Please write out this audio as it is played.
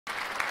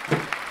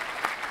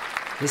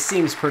This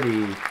seems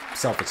pretty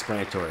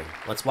self-explanatory.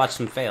 Let's watch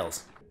some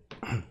fails.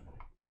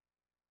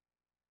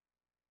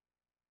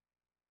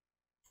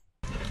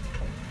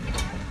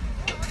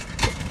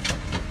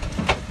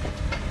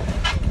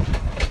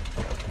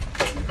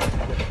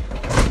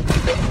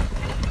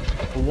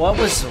 What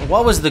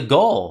was the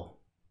goal?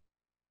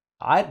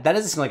 That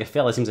doesn't seem like a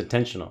fail, it seems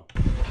intentional.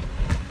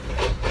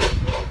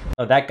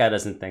 Oh, that guy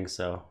doesn't think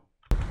so.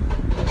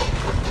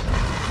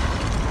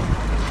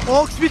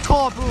 Oaks, my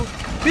car broke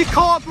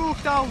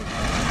down.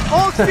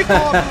 Oaks, my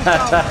car broke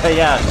down.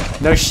 Yeah,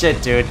 no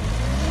shit, dude.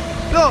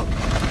 Look.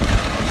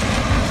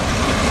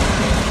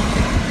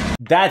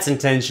 That's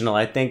intentional.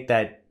 I think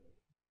that,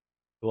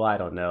 well, I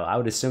don't know. I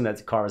would assume that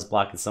the car was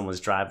blocking someone's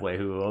driveway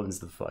who owns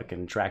the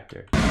fucking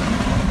tractor.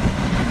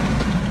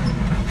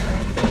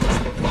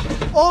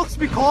 Oaks,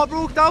 my car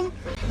broke down.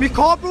 My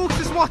car broke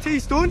is what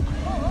he's done.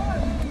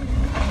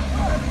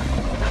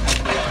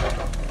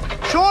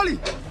 Charlie!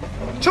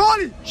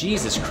 Charlie!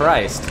 Jesus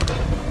Christ.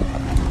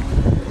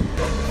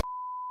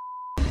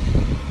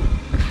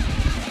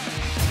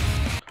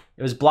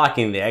 It was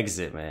blocking the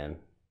exit, man.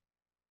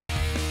 Hey,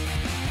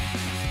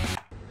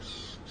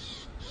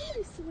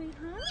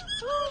 sweetheart.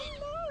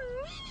 Hello.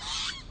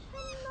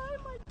 Hello,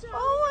 my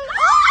darling.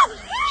 Oh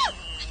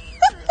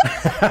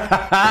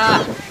my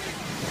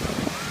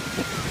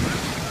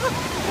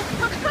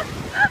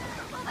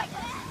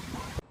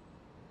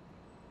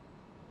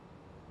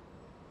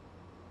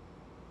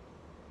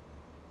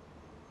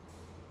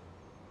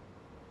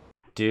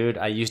Dude,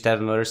 I used to have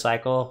a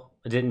motorcycle.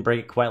 I didn't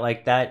break it quite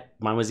like that.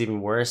 Mine was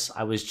even worse.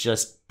 I was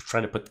just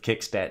trying to put the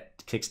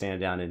kickstand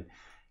down and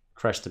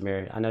crush the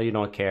mirror. I know you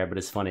don't care, but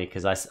it's funny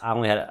because I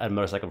only had a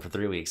motorcycle for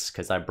 3 weeks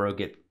because I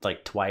broke it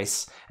like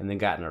twice and then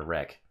got in a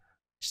wreck.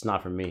 It's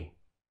not for me.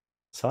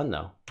 It's fun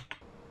though.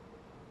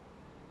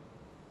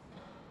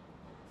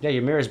 Yeah,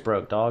 your mirror's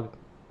broke, dog.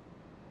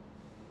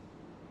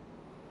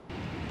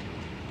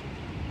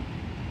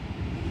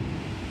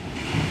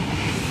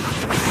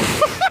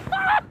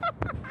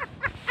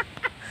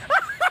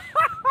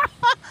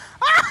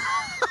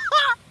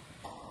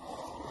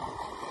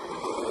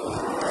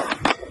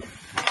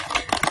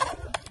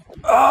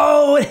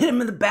 Oh, it hit him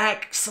in the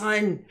back,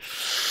 son.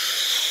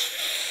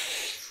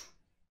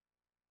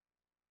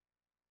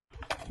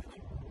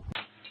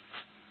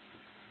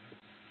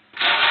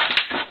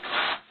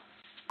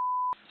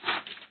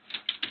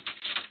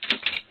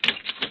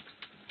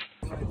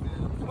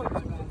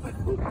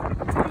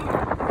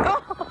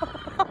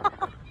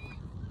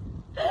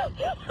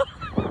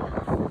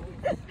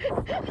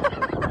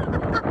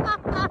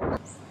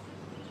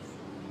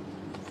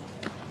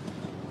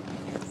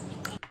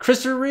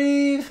 Christopher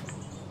Reeve.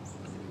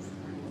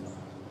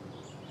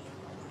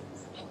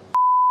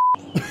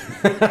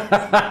 It's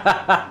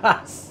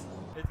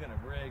gonna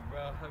break,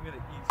 bro. I'm gonna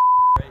eat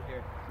right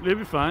here. You'll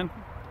be fine.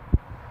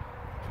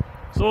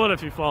 So what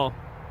if you fall?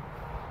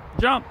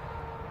 Jump!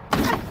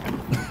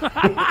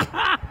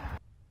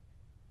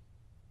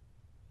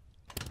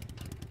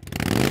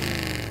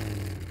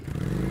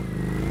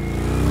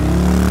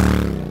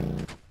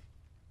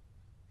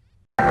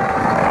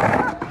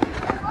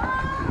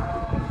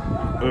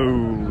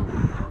 Ooh.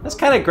 That's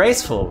kind of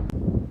graceful.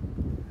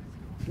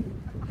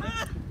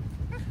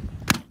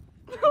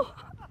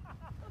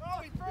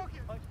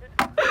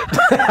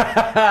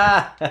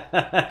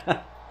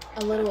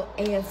 A little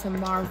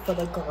ASMR for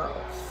the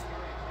girls.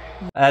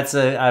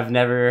 I've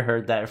never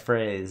heard that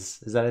phrase.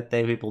 Is that a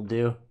thing people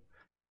do?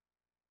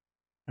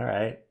 All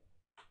right.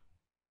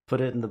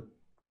 Put it in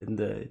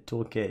the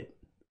toolkit.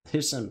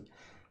 Here's some,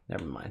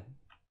 never mind.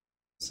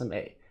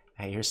 Hey,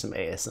 here's some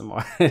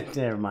ASMR.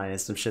 Never mind,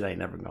 it's some shit I ain't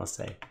never gonna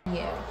say.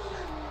 Yeah.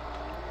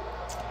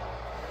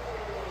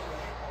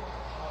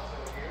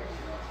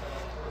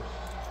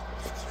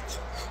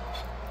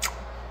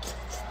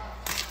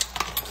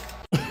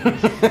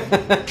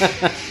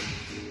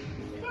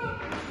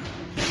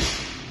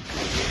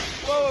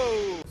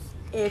 Whoa!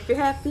 If you're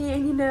happy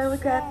and you know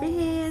it, clap your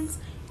hands.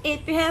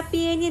 If you're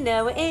happy and you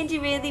know it and you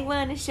really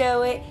want to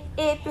show it.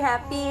 If you're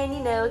happy and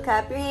you know it,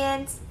 clap your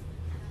hands.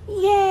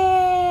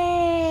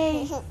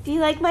 Yay! Do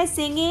you like my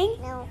singing?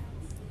 No.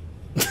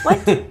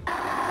 What?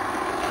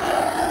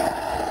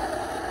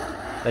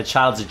 That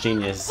child's a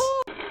genius.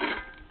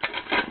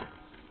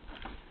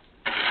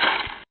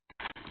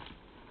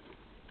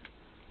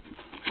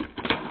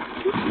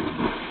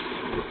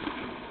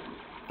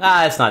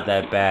 Ah, it's not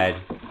that bad.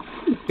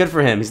 Good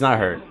for him, he's not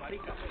hurt.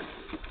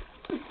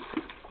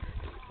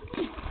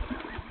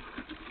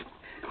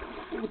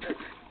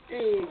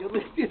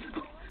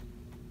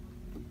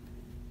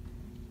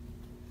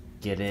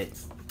 Get it.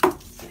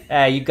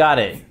 Hey, you got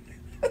it.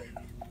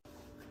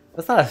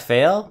 That's not a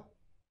fail.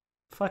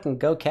 Fucking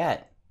go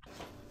cat.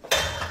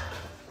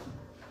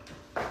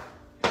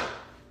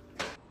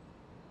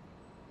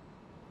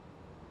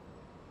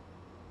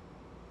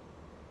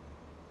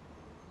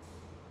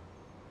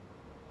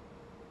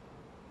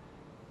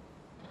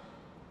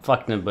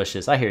 Fuck them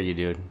bushes. I hear you,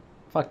 dude.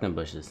 Fuck them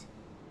bushes.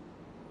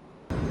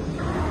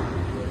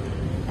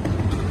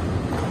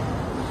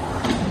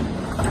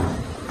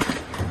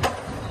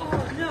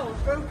 Oh no,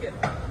 broken.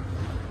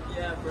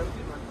 Yeah,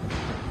 broken one.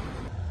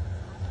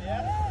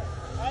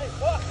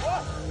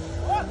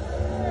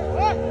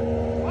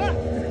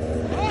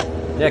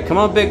 Yeah, come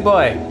on, big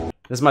boy.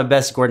 This is my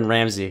best Gordon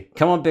Ramsay.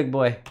 Come on, big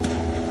boy.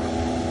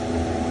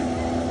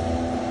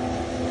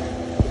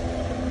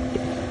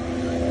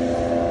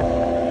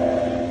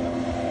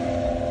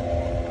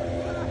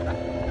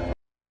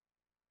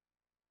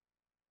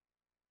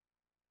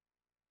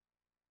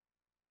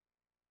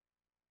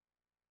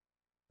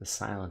 The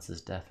silence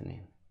is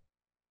deafening.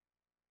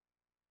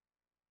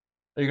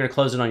 Oh, you're gonna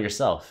close it on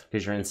yourself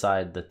because you're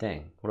inside the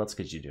thing. What else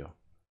could you do?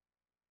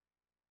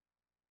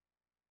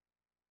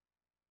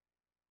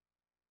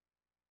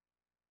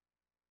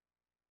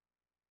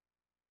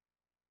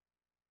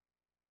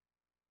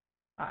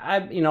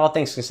 You know, all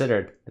things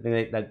considered, I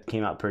think that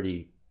came out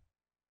pretty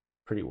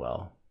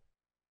well.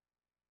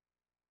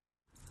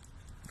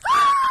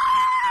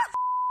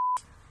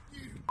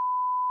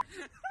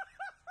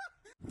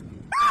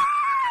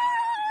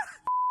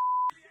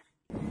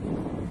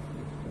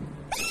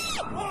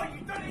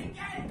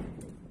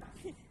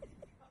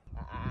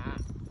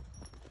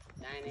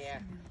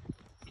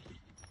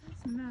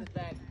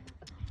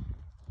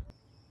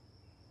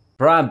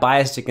 Bro, I'm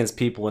biased against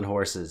people and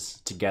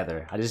horses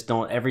together. I just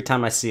don't, every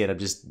time I see it, I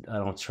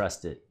don't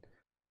trust it.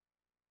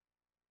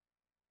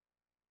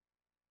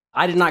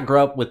 I did not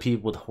grow up with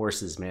people with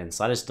horses, man,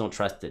 so I just don't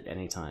trust it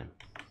anytime.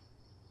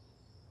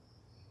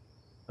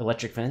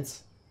 Electric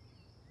fence?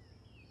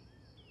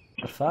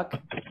 The fuck?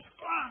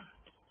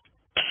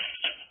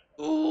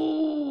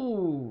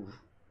 Ooh!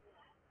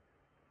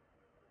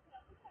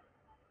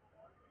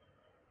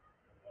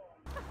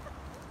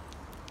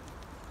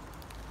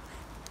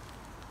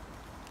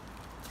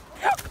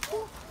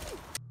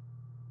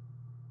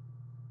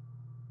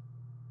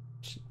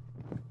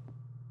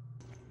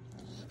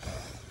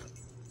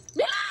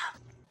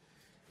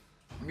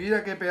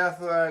 Mira qué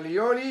pedazo de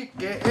alioli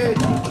que he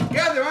hecho.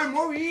 ¡Quédate, va el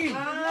móvil!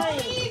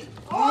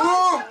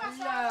 ¡No!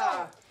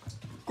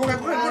 ¡Corre,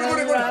 corre, corre,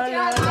 corre!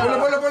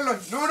 ¡Ponlo, ponlo!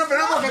 No, no, pero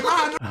no mojes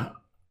más,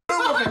 no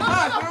mojes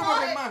más, no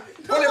mojes más.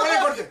 Ponle,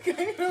 corte.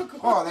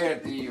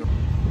 Joder, tío.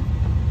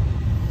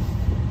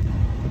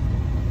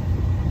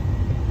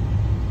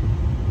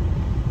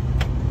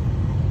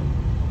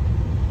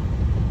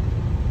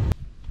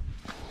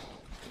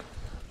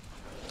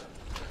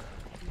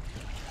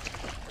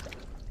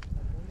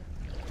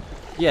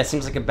 Yeah, it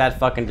seems like a bad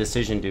fucking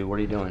decision, dude. What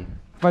are you doing?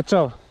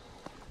 Facciamo.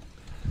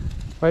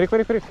 Vai,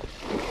 corri, corri.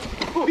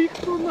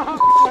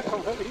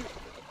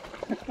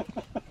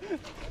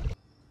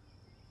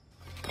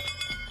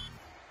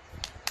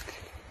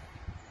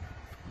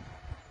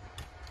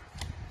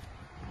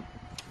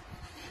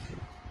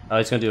 Oh,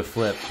 he's gonna do a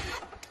flip.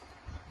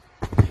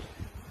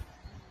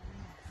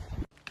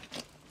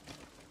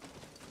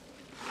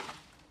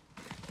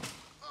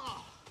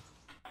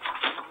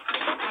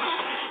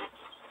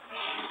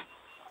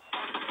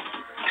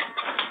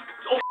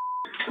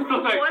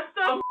 What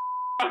the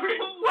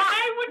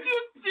Why would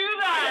you do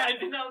that? I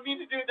did not mean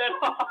to do that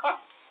hard.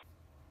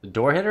 The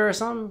door hit her or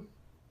something?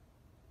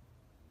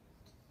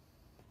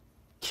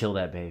 Kill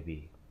that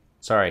baby.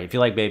 Sorry, if you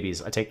like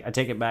babies, I take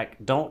it back.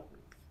 Don't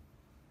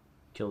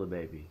kill the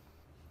baby.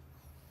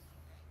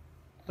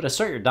 But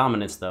assert your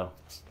dominance, though.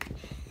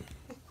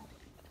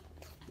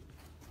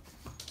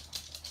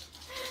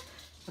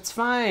 It's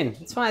fine.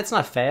 It's fine. It's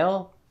not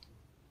fail.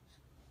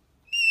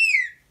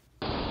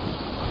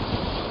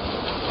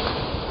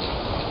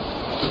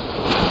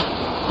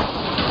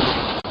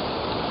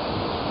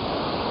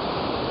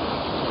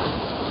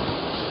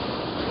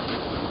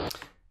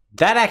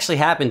 That actually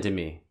happened to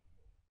me.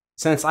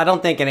 Since I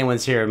don't think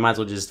anyone's here, might as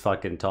well just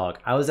fucking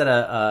talk. I was at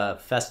a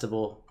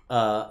festival.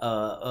 I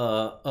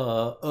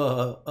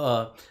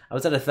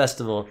was at a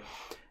festival,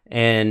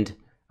 and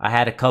I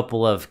had a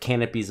couple of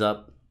canopies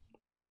up.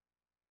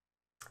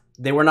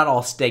 They were not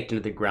all staked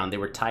into the ground. They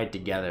were tied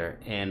together.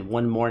 And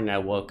one morning I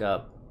woke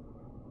up.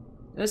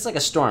 It was like a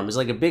storm. It was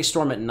like a big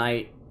storm at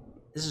night.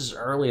 This is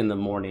early in the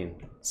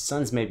morning.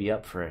 Sun's maybe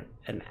up for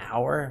an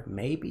hour,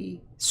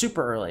 maybe.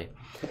 Super early.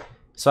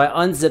 So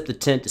I unzipped the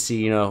tent to see,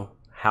 you know,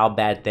 how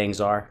bad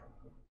things are.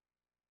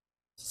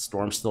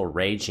 Storm's still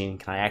raging.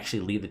 Can I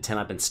actually leave the tent?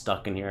 I've been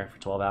stuck in here for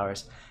 12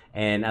 hours.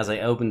 And as I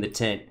open the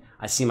tent,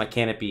 I see my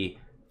canopy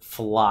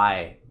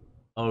fly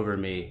over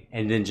me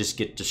and then just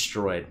get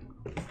destroyed.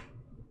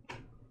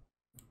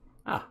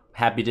 Ah,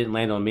 happy it didn't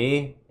land on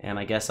me, and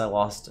I guess I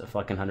lost a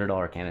fucking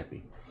 $100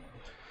 canopy.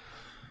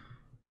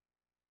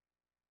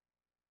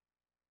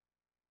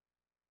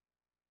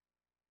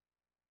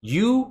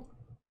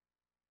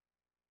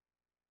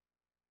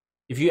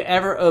 If you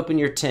ever open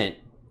your tent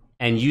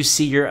and you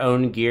see your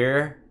own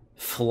gear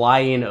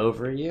flying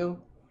over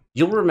you,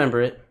 you'll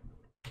remember it.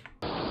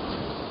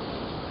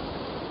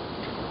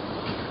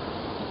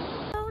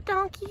 Oh,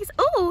 donkeys.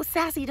 Oh,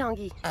 sassy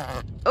donkey.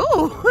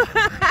 Oh.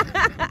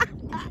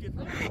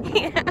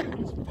 Yeah.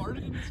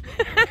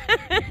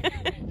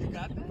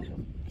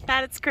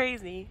 That it's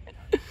crazy.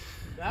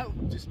 That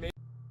just made.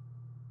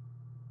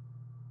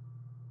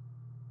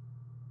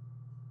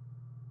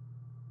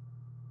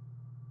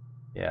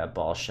 Yeah,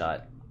 ball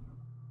shot.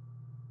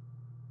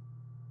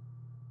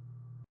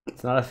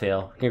 It's not a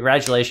fail.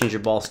 Congratulations,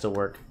 your balls still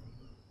work.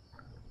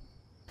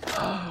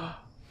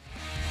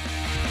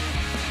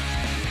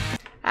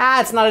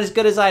 It's not as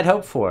good as I'd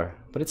hoped for,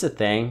 but it's a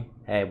thing.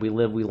 Hey, we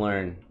live, we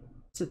learn.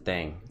 It's a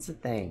thing. It's a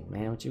thing,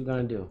 man. What you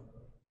gonna do?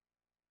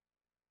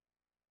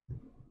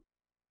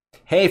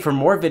 Hey, for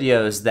more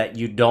videos that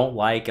you don't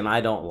like and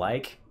I don't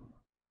like,